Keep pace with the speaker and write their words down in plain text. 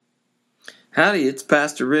Howdy, it's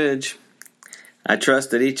Pastor Ridge. I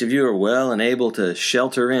trust that each of you are well and able to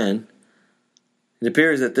shelter in. It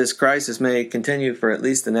appears that this crisis may continue for at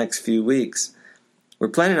least the next few weeks. We're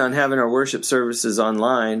planning on having our worship services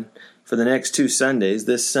online for the next 2 Sundays,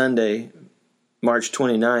 this Sunday, March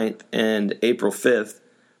 29th and April 5th.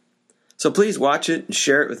 So please watch it and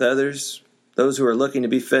share it with others, those who are looking to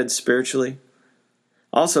be fed spiritually.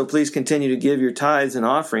 Also, please continue to give your tithes and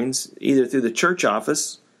offerings either through the church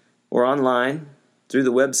office or online through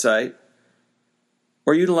the website,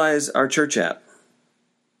 or utilize our church app.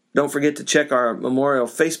 Don't forget to check our Memorial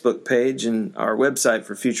Facebook page and our website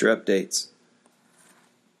for future updates.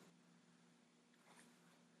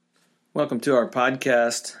 Welcome to our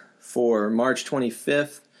podcast for March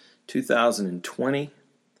 25th, 2020.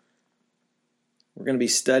 We're going to be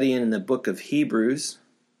studying in the book of Hebrews.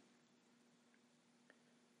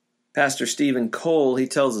 Pastor Stephen Cole, he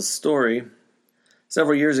tells a story.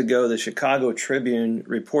 Several years ago, the Chicago Tribune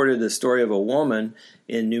reported the story of a woman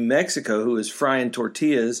in New Mexico who was frying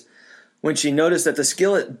tortillas when she noticed that the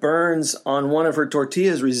skillet burns on one of her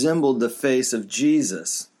tortillas resembled the face of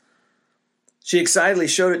Jesus. She excitedly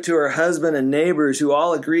showed it to her husband and neighbors, who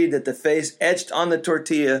all agreed that the face etched on the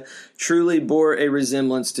tortilla truly bore a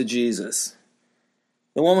resemblance to Jesus.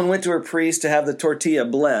 The woman went to her priest to have the tortilla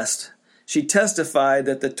blessed. She testified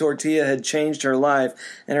that the tortilla had changed her life,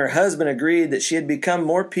 and her husband agreed that she had become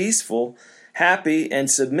more peaceful, happy, and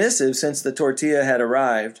submissive since the tortilla had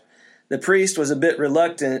arrived. The priest was a bit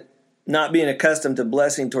reluctant, not being accustomed to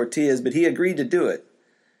blessing tortillas, but he agreed to do it.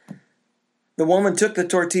 The woman took the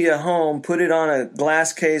tortilla home, put it on a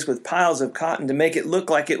glass case with piles of cotton to make it look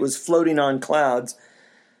like it was floating on clouds,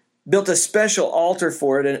 built a special altar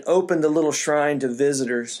for it, and opened the little shrine to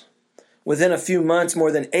visitors. Within a few months,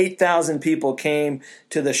 more than 8,000 people came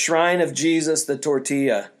to the shrine of Jesus, the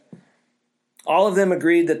tortilla. All of them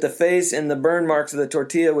agreed that the face and the burn marks of the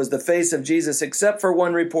tortilla was the face of Jesus, except for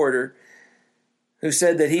one reporter who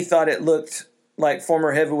said that he thought it looked like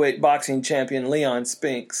former heavyweight boxing champion Leon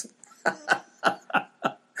Spinks.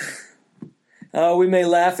 Oh, we may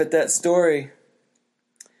laugh at that story,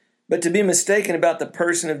 but to be mistaken about the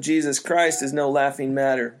person of Jesus Christ is no laughing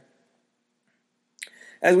matter.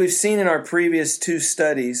 As we've seen in our previous 2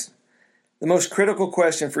 studies, the most critical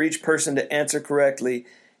question for each person to answer correctly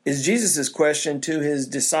is Jesus' question to his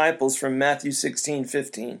disciples from Matthew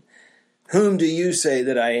 16:15. Whom do you say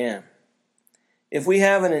that I am? If we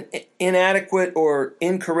have an inadequate or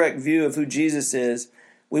incorrect view of who Jesus is,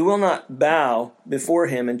 we will not bow before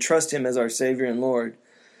him and trust him as our Savior and Lord.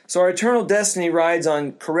 So our eternal destiny rides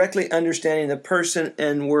on correctly understanding the person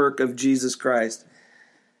and work of Jesus Christ.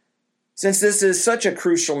 Since this is such a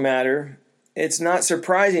crucial matter, it's not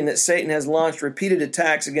surprising that Satan has launched repeated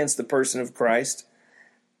attacks against the person of Christ.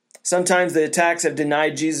 Sometimes the attacks have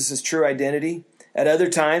denied Jesus' true identity. At other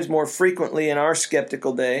times, more frequently in our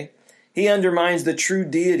skeptical day, he undermines the true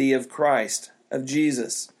deity of Christ, of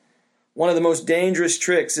Jesus. One of the most dangerous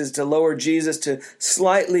tricks is to lower Jesus to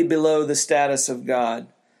slightly below the status of God,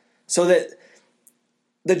 so that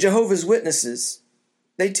the Jehovah's Witnesses,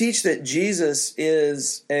 they teach that Jesus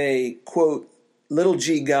is a, quote, little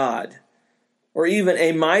g God, or even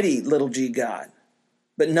a mighty little g God,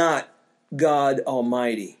 but not God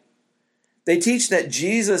Almighty. They teach that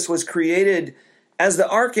Jesus was created as the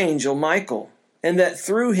archangel Michael, and that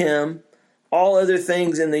through him all other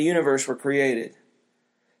things in the universe were created.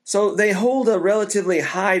 So they hold a relatively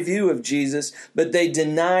high view of Jesus, but they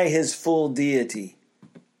deny his full deity.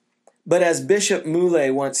 But as Bishop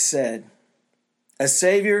Moulay once said, a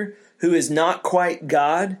Savior who is not quite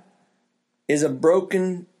God is a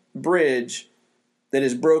broken bridge that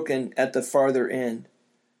is broken at the farther end.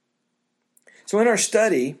 So in our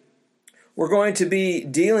study, we're going to be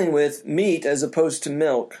dealing with meat as opposed to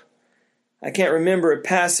milk. I can't remember a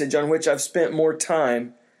passage on which I've spent more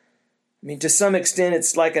time. To some extent,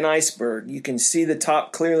 it's like an iceberg. You can see the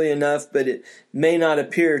top clearly enough, but it may not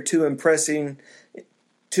appear too impressive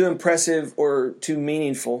or too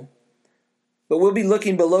meaningful. But we'll be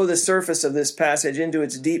looking below the surface of this passage into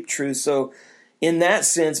its deep truth. So in that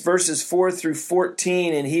sense, verses 4 through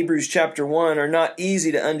 14 in Hebrews chapter 1 are not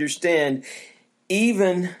easy to understand,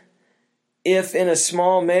 even if in a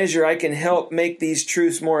small measure I can help make these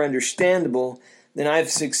truths more understandable, then I've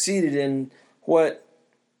succeeded in what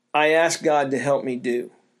I ask God to help me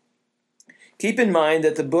do. Keep in mind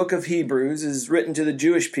that the book of Hebrews is written to the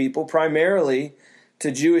Jewish people, primarily to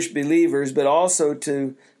Jewish believers, but also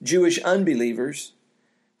to Jewish unbelievers.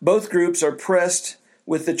 Both groups are pressed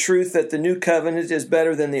with the truth that the new covenant is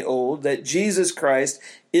better than the old, that Jesus Christ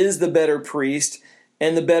is the better priest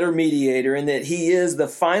and the better mediator, and that he is the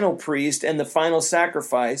final priest and the final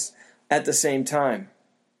sacrifice at the same time.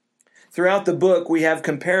 Throughout the book, we have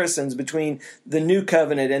comparisons between the New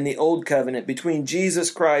Covenant and the Old Covenant, between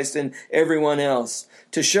Jesus Christ and everyone else,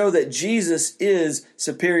 to show that Jesus is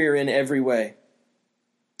superior in every way.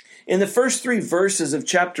 In the first 3 verses of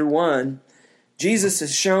chapter 1, Jesus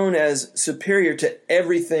is shown as superior to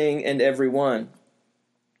everything and everyone.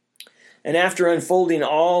 And after unfolding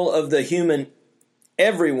all of the human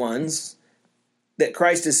everyones that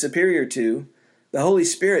Christ is superior to, the Holy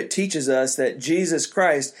Spirit teaches us that Jesus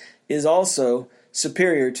Christ is also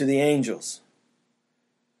superior to the angels.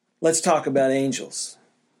 Let's talk about angels.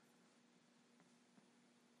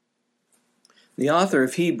 The author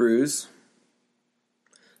of Hebrews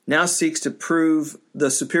now seeks to prove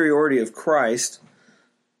the superiority of Christ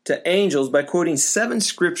to angels by quoting 7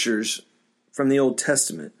 scriptures from the Old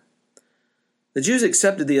Testament. The Jews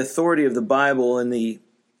accepted the authority of the Bible, and the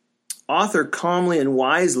author calmly and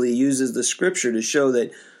wisely uses the scripture to show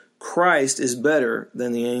that Christ is better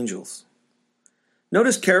than the angels.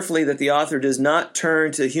 Notice carefully that the author does not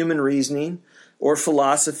turn to human reasoning or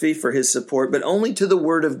philosophy for his support, but only to the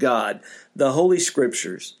Word of God, the Holy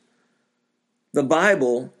Scriptures. The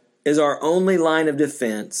Bible is our only line of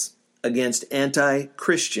defense against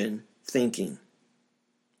anti-Christian thinking.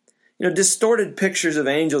 Distorted pictures of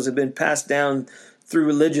angels have been passed down through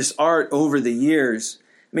religious art over the years.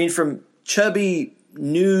 From chubby,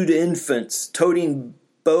 nude infants toting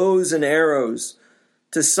bows and arrows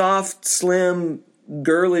to soft, slim,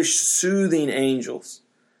 girlish, soothing angels.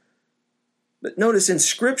 But notice in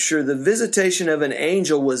Scripture, the visitation of an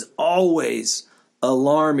angel was always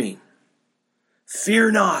alarming.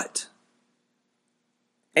 Fear not.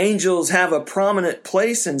 Angels have a prominent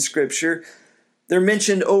place in Scripture. They're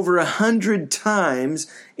mentioned over 100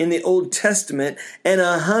 times in the Old Testament and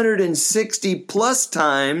 160 plus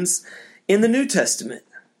times in the New Testament.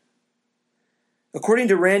 According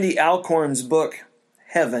to Randy Alcorn's book,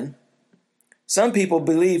 Heaven, some people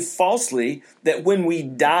believe falsely that when we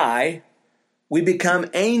die, we become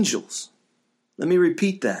angels. Let me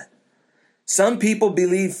repeat that. Some people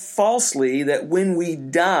believe falsely that when we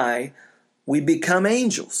die, we become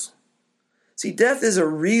angels. See, death is a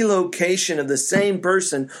relocation of the same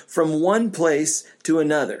person from one place to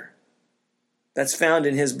another. That's found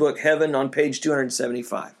in his book, Heaven, on page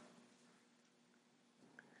 275.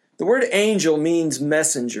 The word angel means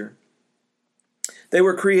messenger. They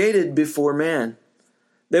were created before man.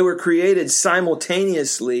 They were created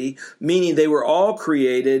simultaneously, meaning they were all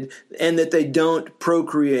created and that they don't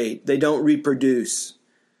procreate, they don't reproduce.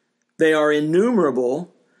 They are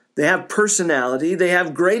innumerable, they have personality, they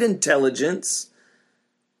have great intelligence.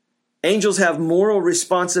 Angels have moral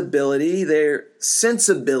responsibility, their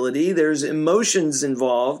sensibility, there's emotions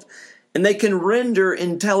involved, and they can render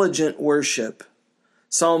intelligent worship.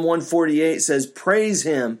 Psalm 148 says, "Praise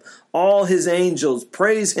him, all his angels,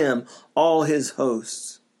 praise him, all his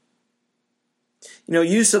hosts."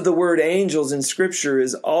 Use of the word angels in Scripture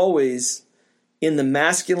is always in the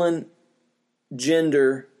masculine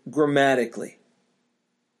gender grammatically.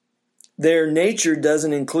 Their nature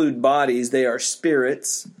doesn't include bodies, they are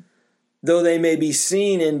spirits, though they may be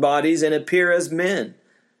seen in bodies and appear as men.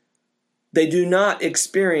 They do not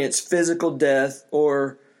experience physical death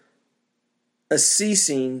or a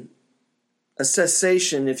cessation,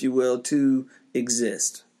 if you will, to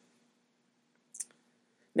exist.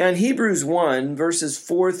 Now in Hebrews 1, verses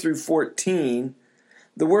 4 through 14,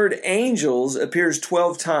 the word angels appears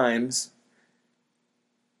 12 times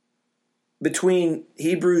between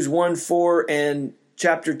Hebrews 1:4 and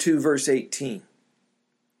chapter 2, verse 18.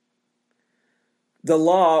 The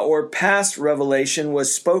law or past revelation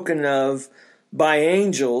was spoken of by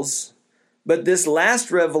angels, but this last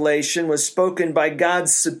revelation was spoken by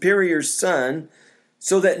God's superior Son,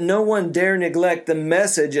 so that no one dare neglect the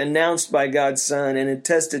message announced by God's Son and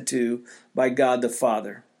attested to by God the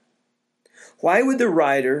Father. Why would the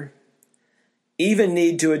writer even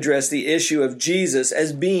need to address the issue of Jesus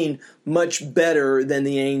as being much better than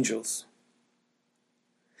the angels?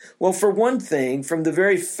 Well, for one thing, from the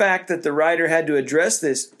very fact that the writer had to address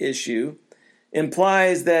this issue,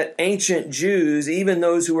 implies that ancient Jews, even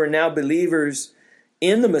those who were now believers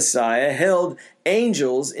in the Messiah, held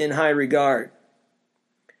angels in high regard.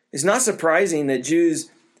 It's not surprising that Jews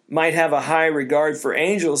might have a high regard for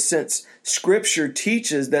angels, since Scripture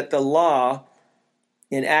teaches that the law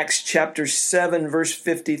in Acts chapter 7, verse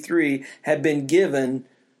 53, had been given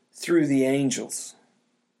through the angels.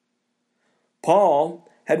 Paul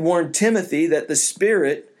had warned Timothy that the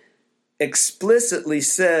Spirit explicitly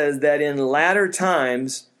says that in latter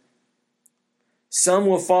times some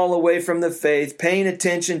will fall away from the faith, paying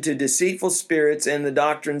attention to deceitful spirits and the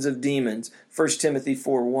doctrines of demons. 1 Timothy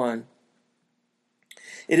 4:1.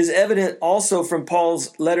 It is evident also from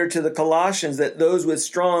Paul's letter to the Colossians that those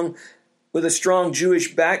with a strong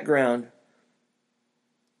Jewish background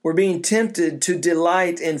were being tempted to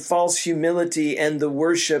delight in false humility and the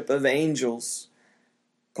worship of angels.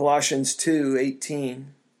 Colossians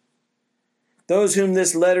 2:18. Those whom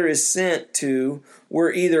this letter is sent to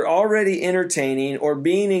were either already entertaining or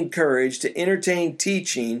being encouraged to entertain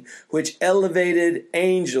teaching which elevated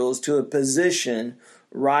angels to a position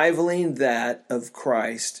rivaling that of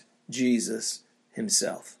Christ Jesus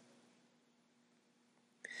himself.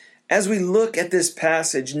 As we look at this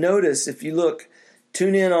passage, notice, if you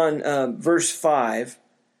tune in on verse 5,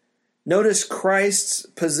 notice Christ's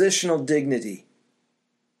positional dignity.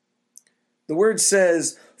 The word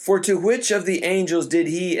says, "For to which of the angels did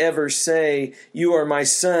he ever say, 'You are my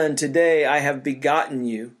son, today I have begotten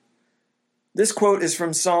you'?" This quote is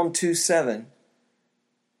from Psalm 2:7.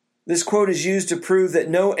 This quote is used to prove that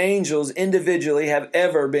no angels individually have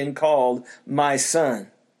ever been called my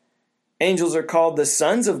son. Angels are called the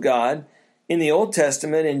sons of God in the Old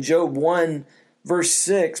Testament in Job 1 verse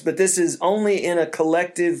 6, but this is only in a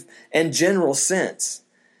collective and general sense.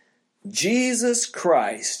 Jesus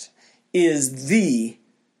Christ is the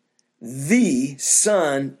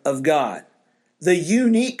Son of God, the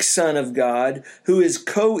unique Son of God who is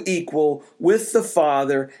co-equal with the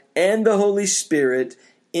Father and the Holy Spirit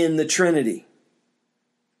in the Trinity.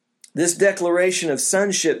 This declaration of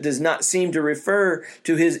sonship does not seem to refer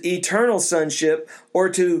to his eternal sonship or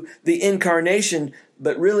to the incarnation,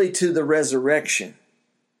 but really to the resurrection.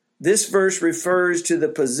 This verse refers to the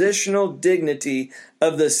positional dignity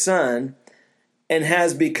of the Son and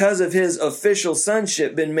has, because of his official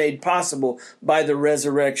sonship, been made possible by the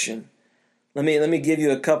resurrection. Let me give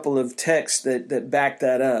you a couple of texts that back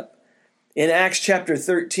that up. In Acts chapter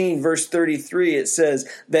 13, verse 33, it says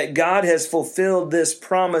that God has fulfilled this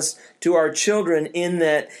promise to our children in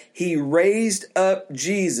that he raised up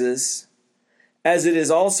Jesus, as it is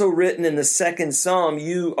also written in the second Psalm,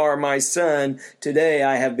 "You are my son, today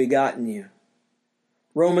I have begotten you."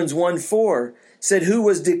 Romans 1:4 said, "Who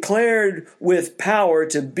was declared with power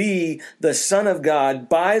to be the Son of God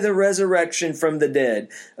by the resurrection from the dead,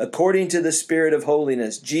 according to the Spirit of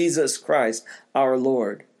holiness, Jesus Christ our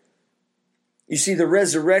Lord." You see, the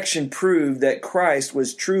resurrection proved that Christ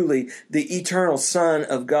was truly the eternal Son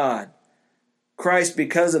of God. Christ,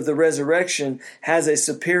 because of the resurrection, has a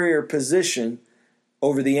superior position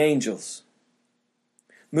over the angels.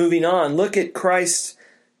 Moving on, look at Christ's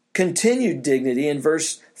continued dignity in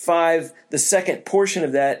verse 5, the second portion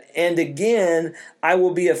of that. "And again, I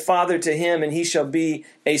will be a father to him, and he shall be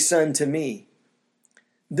a son to me."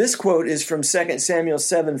 This quote is from 2 Samuel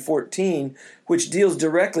 7:14, which deals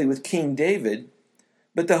directly with King David,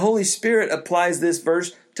 but the Holy Spirit applies this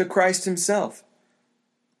verse to Christ himself.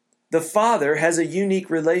 The Father has a unique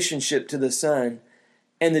relationship to the Son,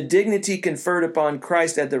 and the dignity conferred upon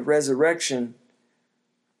Christ at the resurrection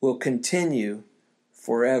will continue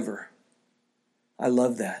forever. I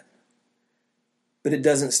love that. But it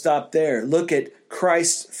doesn't stop there. Look at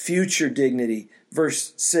Christ's future dignity,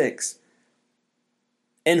 verse 6.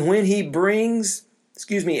 And when he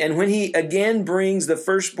again brings the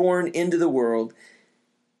firstborn into the world,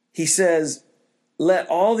 he says, "Let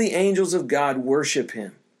all the angels of God worship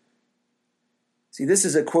him." See, this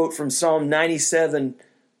is a quote from Psalm 97,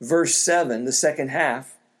 verse 7, the second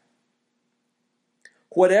half.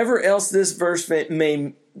 Whatever else this verse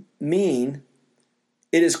may mean,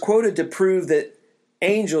 it is quoted to prove that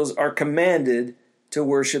angels are commanded to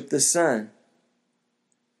worship the Son.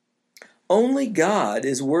 Only God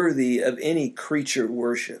is worthy of any creature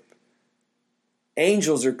worship.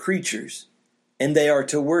 Angels are creatures, and they are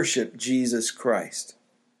to worship Jesus Christ.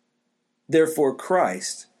 Therefore,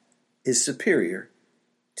 Christ is superior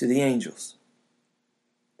to the angels.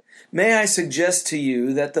 May I suggest to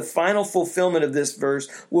you that the final fulfillment of this verse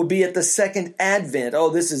will be at the second advent. Oh,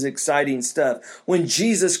 this is exciting stuff. When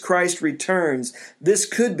Jesus Christ returns, this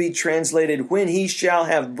could be translated, when he shall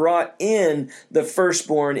have brought in the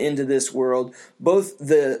firstborn into this world. Both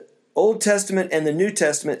the Old Testament and the New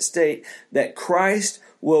Testament state that Christ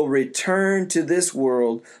will return to this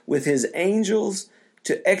world with his angels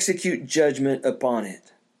to execute judgment upon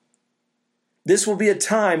it. This will be a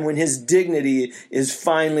time when his dignity is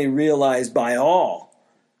finally realized by all,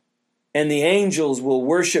 and the angels will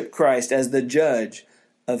worship Christ as the judge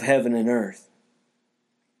of heaven and earth.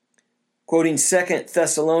 Quoting 2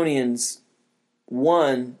 Thessalonians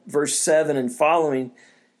 1, verse 7 and following, it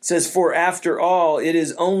says, "For after all, it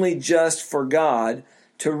is only just for God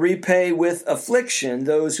to repay with affliction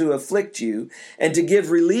those who afflict you, and to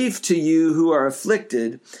give relief to you who are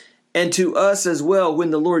afflicted, and to us as well,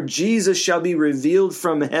 when the Lord Jesus shall be revealed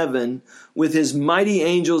from heaven with his mighty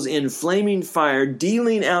angels in flaming fire,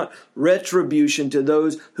 dealing out retribution to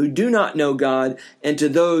those who do not know God and to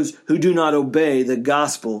those who do not obey the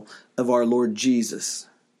gospel of our Lord Jesus.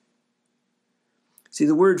 See,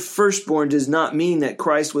 the word firstborn does not mean that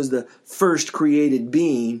Christ was the first created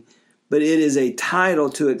being, but it is a title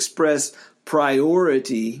to express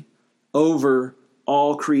priority over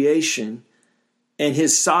all creation and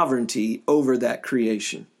his sovereignty over that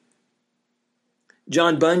creation.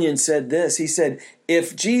 John Bunyan said this. He said,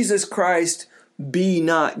 "If Jesus Christ be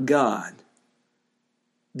not God,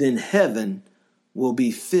 then heaven will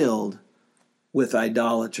be filled with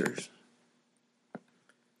idolaters."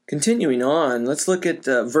 Continuing on, let's look at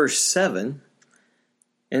verse 7,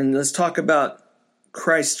 and let's talk about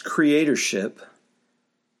Christ's creatorship.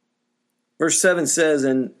 Verse 7 says,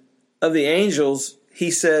 "And of the angels,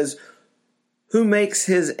 he says, who makes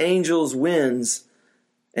his angels winds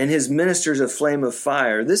and his ministers a flame of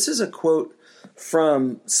fire?" This is a quote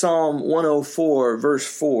from Psalm 104, verse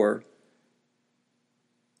 4.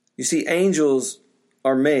 You see, angels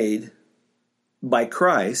are made by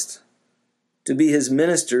Christ to be his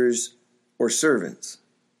ministers or servants.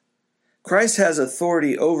 Christ has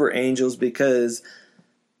authority over angels because,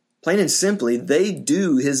 plain and simply, they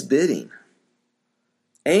do his bidding.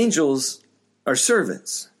 Angels are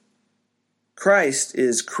servants. Christ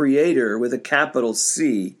is creator with a capital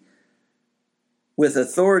C, with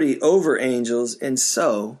authority over angels, and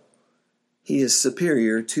so he is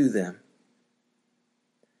superior to them.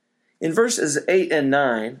 In verses 8 and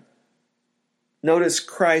 9, notice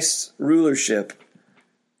Christ's rulership.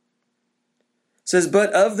 It says,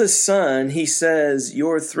 "But of the Son, he says,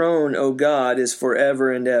 your throne, O God, is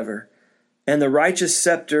forever and ever, and the righteous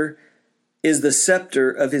scepter is the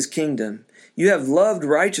scepter of his kingdom. You have loved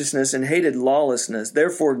righteousness and hated lawlessness.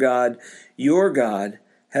 Therefore God, your God,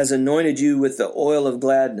 has anointed you with the oil of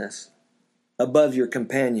gladness above your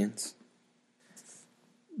companions."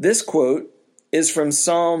 This quote is from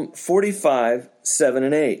Psalm 45, 7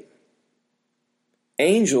 and 8.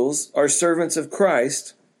 Angels are servants of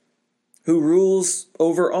Christ who rules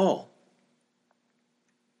over all.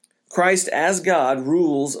 Christ as God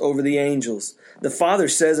rules over the angels. The Father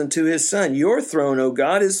says unto his Son, "Your throne, O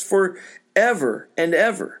God, is forever and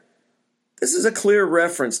ever." This is a clear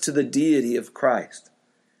reference to the deity of Christ.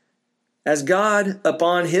 As God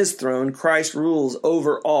upon his throne, Christ rules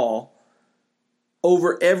over all,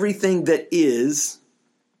 over everything that is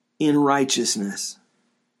in righteousness.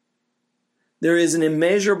 There is an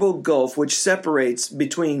immeasurable gulf which separates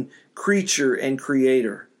between creature and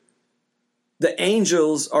creator. The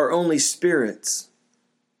angels are only spirits,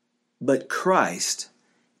 but Christ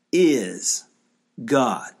is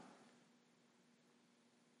God.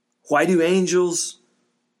 Why do angels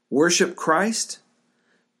worship Christ?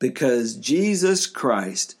 Because Jesus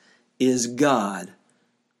Christ is God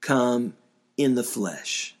come in the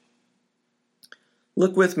flesh.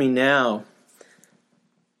 Look with me now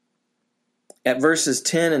at verses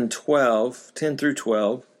 10 through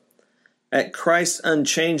 12, at Christ's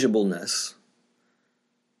unchangeableness.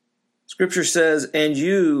 Scripture says, "And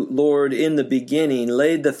you, Lord, in the beginning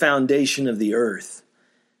laid the foundation of the earth,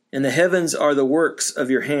 and the heavens are the works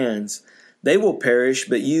of your hands. They will perish,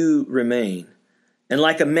 but you remain. And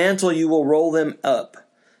like a mantle you will roll them up.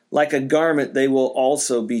 Like a garment they will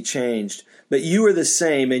also be changed. But you are the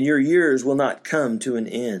same, and your years will not come to an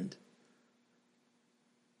end."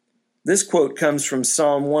 This quote comes from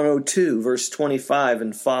Psalm 102, verse 25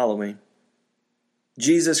 and following.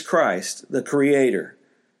 Jesus Christ, the Creator,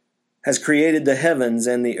 has created the heavens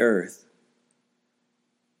and the earth.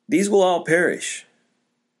 These will all perish,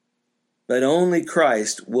 but only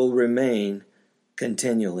Christ will remain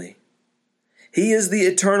continually. He is the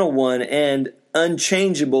eternal one and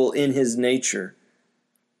unchangeable in his nature.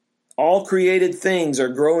 All created things are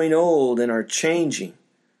growing old and are changing,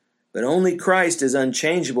 but only Christ is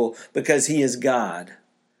unchangeable because he is God.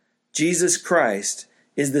 Jesus Christ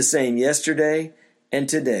is the same yesterday and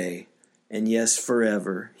today, and yes,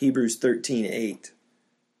 forever. Hebrews 13:8.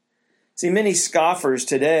 See, many scoffers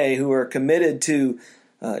today who are committed to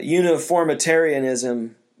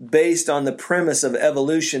uniformitarianism based on the premise of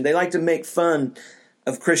evolution, they like to make fun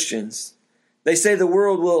of Christians. They say the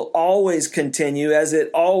world will always continue as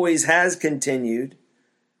it always has continued.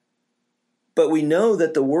 But we know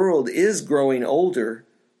that the world is growing older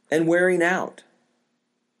and wearing out.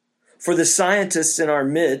 For the scientists in our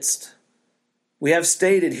midst, we have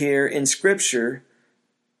stated here in Scripture,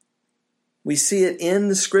 we see it in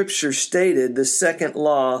the Scripture stated, the second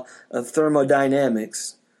law of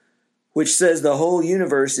thermodynamics, which says the whole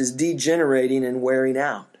universe is degenerating and wearing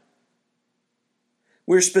out.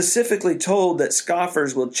 We're specifically told that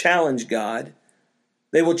scoffers will challenge God.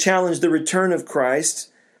 They will challenge the return of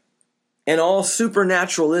Christ and all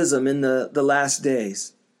supernaturalism in the last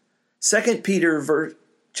days. 2 Peter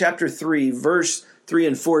chapter 3, verse 3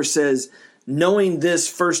 and 4 says, knowing this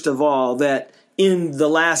first of all, that in the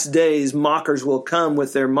last days mockers will come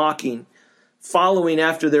with their mocking, following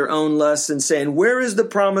after their own lusts and saying, where is the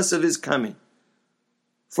promise of his coming?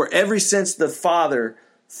 For ever since the Father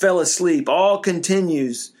fell asleep, all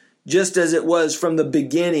continues just as it was from the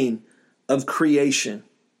beginning of creation.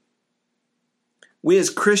 We as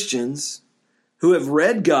Christians who have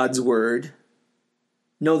read God's word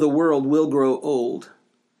know the world will grow old.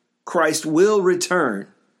 Christ will return,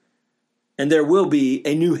 and there will be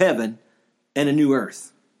a new heaven and a new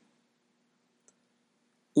earth.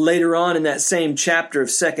 Later on in that same chapter of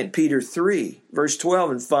 2 Peter 3, verse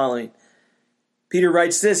 12 and following, Peter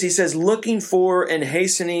writes this. He says, looking for and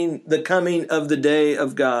hastening the coming of the day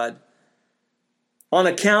of God, on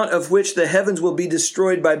account of which the heavens will be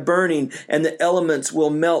destroyed by burning and the elements will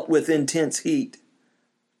melt with intense heat.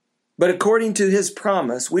 But according to his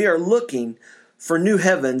promise, we are looking for new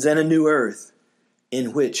heavens and a new earth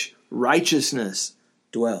in which righteousness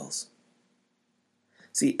dwells.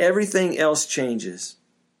 See, everything else changes,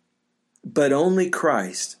 but only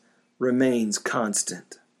Christ remains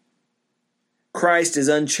constant. Christ is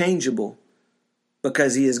unchangeable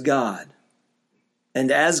because he is God. And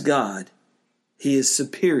as God, he is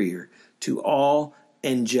superior to all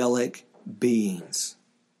angelic beings.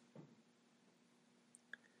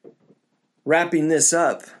 Wrapping this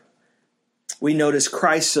up, we notice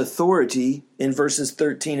Christ's authority in verses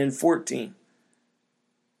 13 and 14.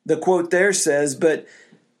 The quote there says, but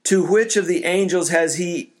to which of the angels has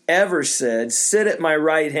he ever said, sit at my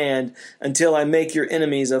right hand until I make your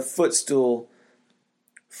enemies a footstool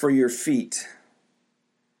for your feet?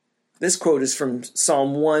 This quote is from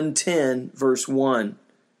Psalm 110, verse 1.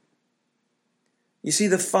 You see,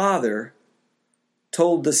 the Father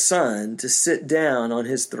told the Son to sit down on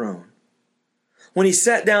his throne. When he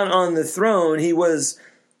sat down on the throne, he was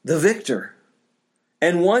the victor.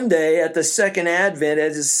 And one day at the second advent,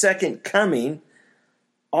 at his second coming,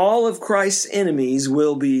 all of Christ's enemies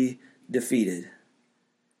will be defeated.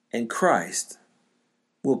 And Christ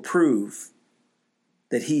will prove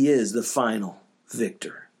that he is the final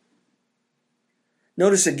victor.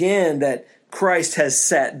 Notice again that Christ has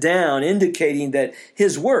sat down, indicating that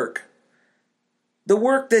his work, the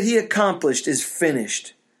work that he accomplished, is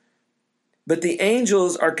finished. But the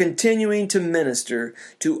angels are continuing to minister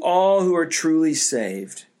to all who are truly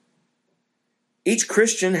saved. Each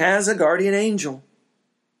Christian has a guardian angel.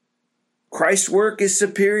 Christ's work is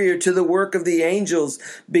superior to the work of the angels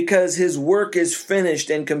because his work is finished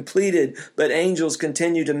and completed, but angels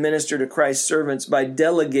continue to minister to Christ's servants by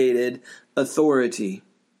delegated authority.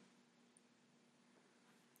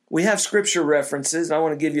 We have scripture references, and I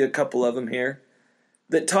want to give you a couple of them here,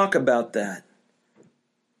 that talk about that.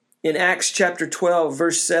 In Acts chapter 12,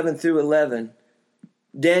 verse 7 through 11,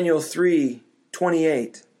 Daniel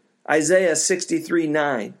 3:28, Isaiah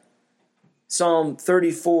 63:9, Psalm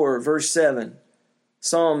 34, verse 7,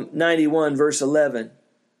 Psalm 91, verse 11.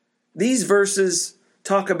 These verses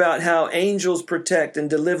talk about how angels protect and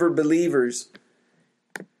deliver believers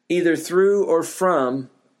either through or from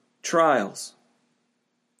trials.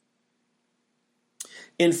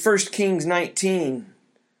 In 1 Kings 19,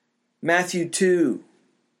 Matthew 2,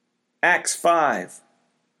 Acts 5,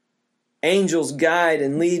 angels guide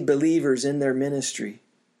and lead believers in their ministry.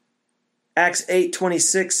 Acts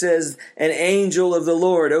 8:26 says, an angel of the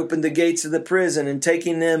Lord opened the gates of the prison and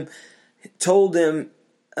taking them out, told them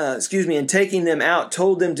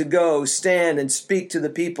to go, stand and speak to the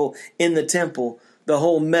people in the temple the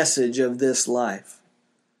whole message of this life.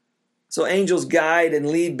 So angels guide and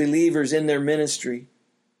lead believers in their ministry.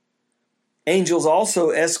 Angels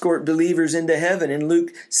also escort believers into heaven. In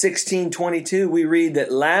Luke 16:22, we read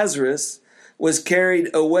that Lazarus was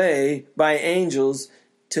carried away by angels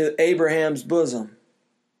to Abraham's bosom.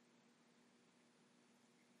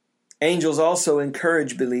 Angels also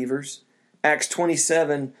encourage believers. Acts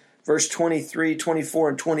 27, verse 23, 24,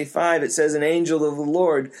 and 25, it says, an angel of the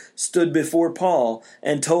Lord stood before Paul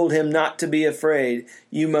and told him not to be afraid.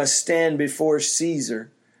 You must stand before Caesar.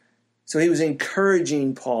 So he was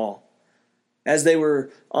encouraging Paul as they were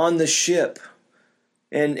on the ship,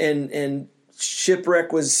 and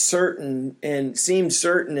shipwreck was certain and seemed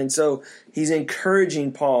certain, and so he's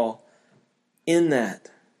encouraging Paul in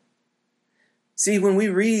that. See, when we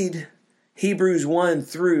read Hebrews 1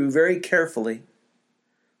 through very carefully,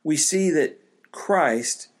 we see that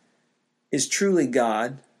Christ is truly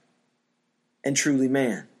God and truly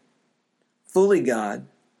man. fully God,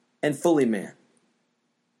 and fully man.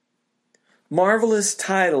 Marvelous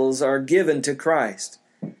titles are given to Christ.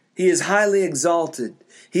 He is highly exalted.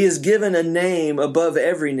 He is given a name above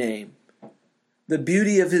every name. The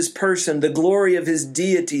beauty of his person, the glory of his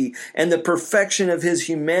deity, and the perfection of his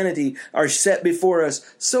humanity are set before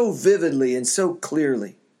us so vividly and so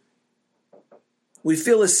clearly. We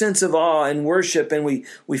feel a sense of awe and worship, and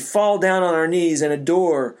we fall down on our knees and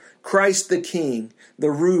adore Christ the King,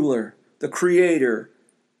 the ruler, the Creator,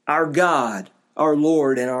 our God, our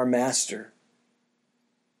Lord, and our Master.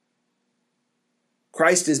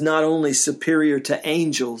 Christ is not only superior to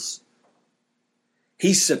angels,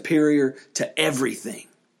 he's superior to everything.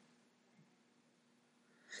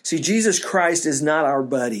 See, Jesus Christ is not our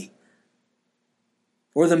buddy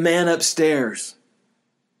or the man upstairs.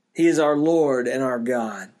 He is our Lord and our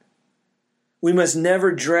God. We must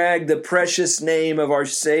never drag the precious name of our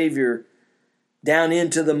Savior down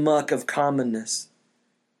into the muck of commonness.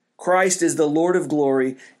 Christ is the Lord of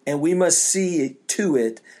glory, and we must see to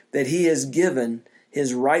it that he has given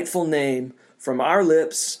his rightful name from our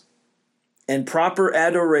lips and proper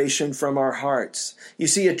adoration from our hearts. You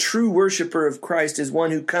see, a true worshiper of Christ is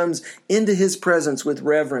one who comes into his presence with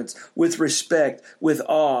reverence, with respect, with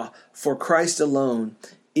awe, for Christ alone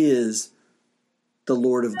is the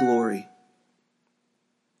Lord of glory.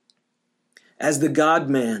 As the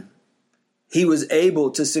God-man, he was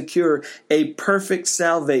able to secure a perfect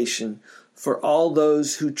salvation for all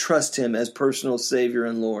those who trust him as personal Savior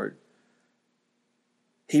and Lord.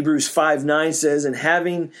 Hebrews 5:9 says, "And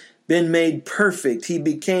having been made perfect, he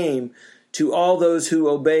became to all those who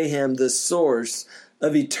obey him the source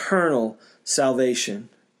of eternal salvation."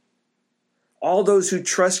 All those who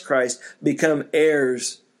trust Christ become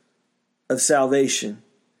heirs of salvation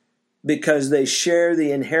because they share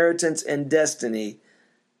the inheritance and destiny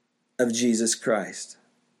of Jesus Christ.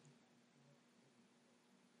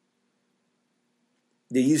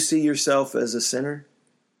 Do you see yourself as a sinner,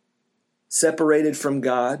 separated from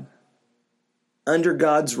God, under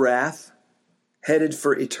God's wrath, headed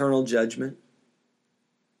for eternal judgment?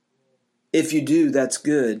 If you do, that's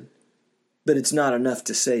good, but it's not enough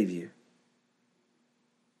to save you.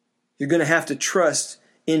 You're going to have to trust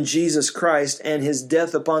in Jesus Christ and his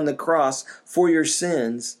death upon the cross for your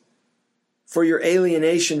sins, for your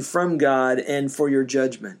alienation from God, and for your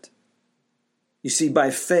judgment. You see, by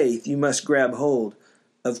faith, you must grab hold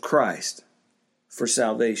of Christ for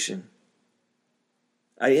salvation.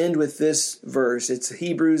 I end with this verse. It's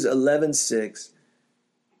Hebrews 11:6.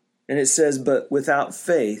 And it says, "But without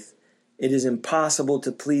faith, it is impossible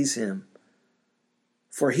to please him.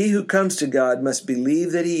 For he who comes to God must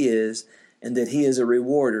believe that he is, and that he is a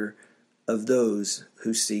rewarder of those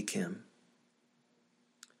who seek him."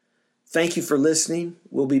 Thank you for listening.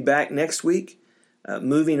 We'll be back next week,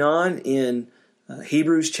 moving on in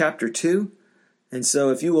Hebrews chapter 2. And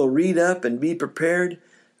so if you will read up and be prepared,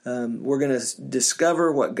 we're going to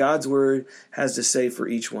discover what God's Word has to say for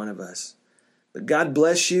each one of us. But God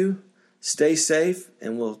bless you. Stay safe,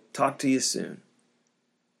 and we'll talk to you soon.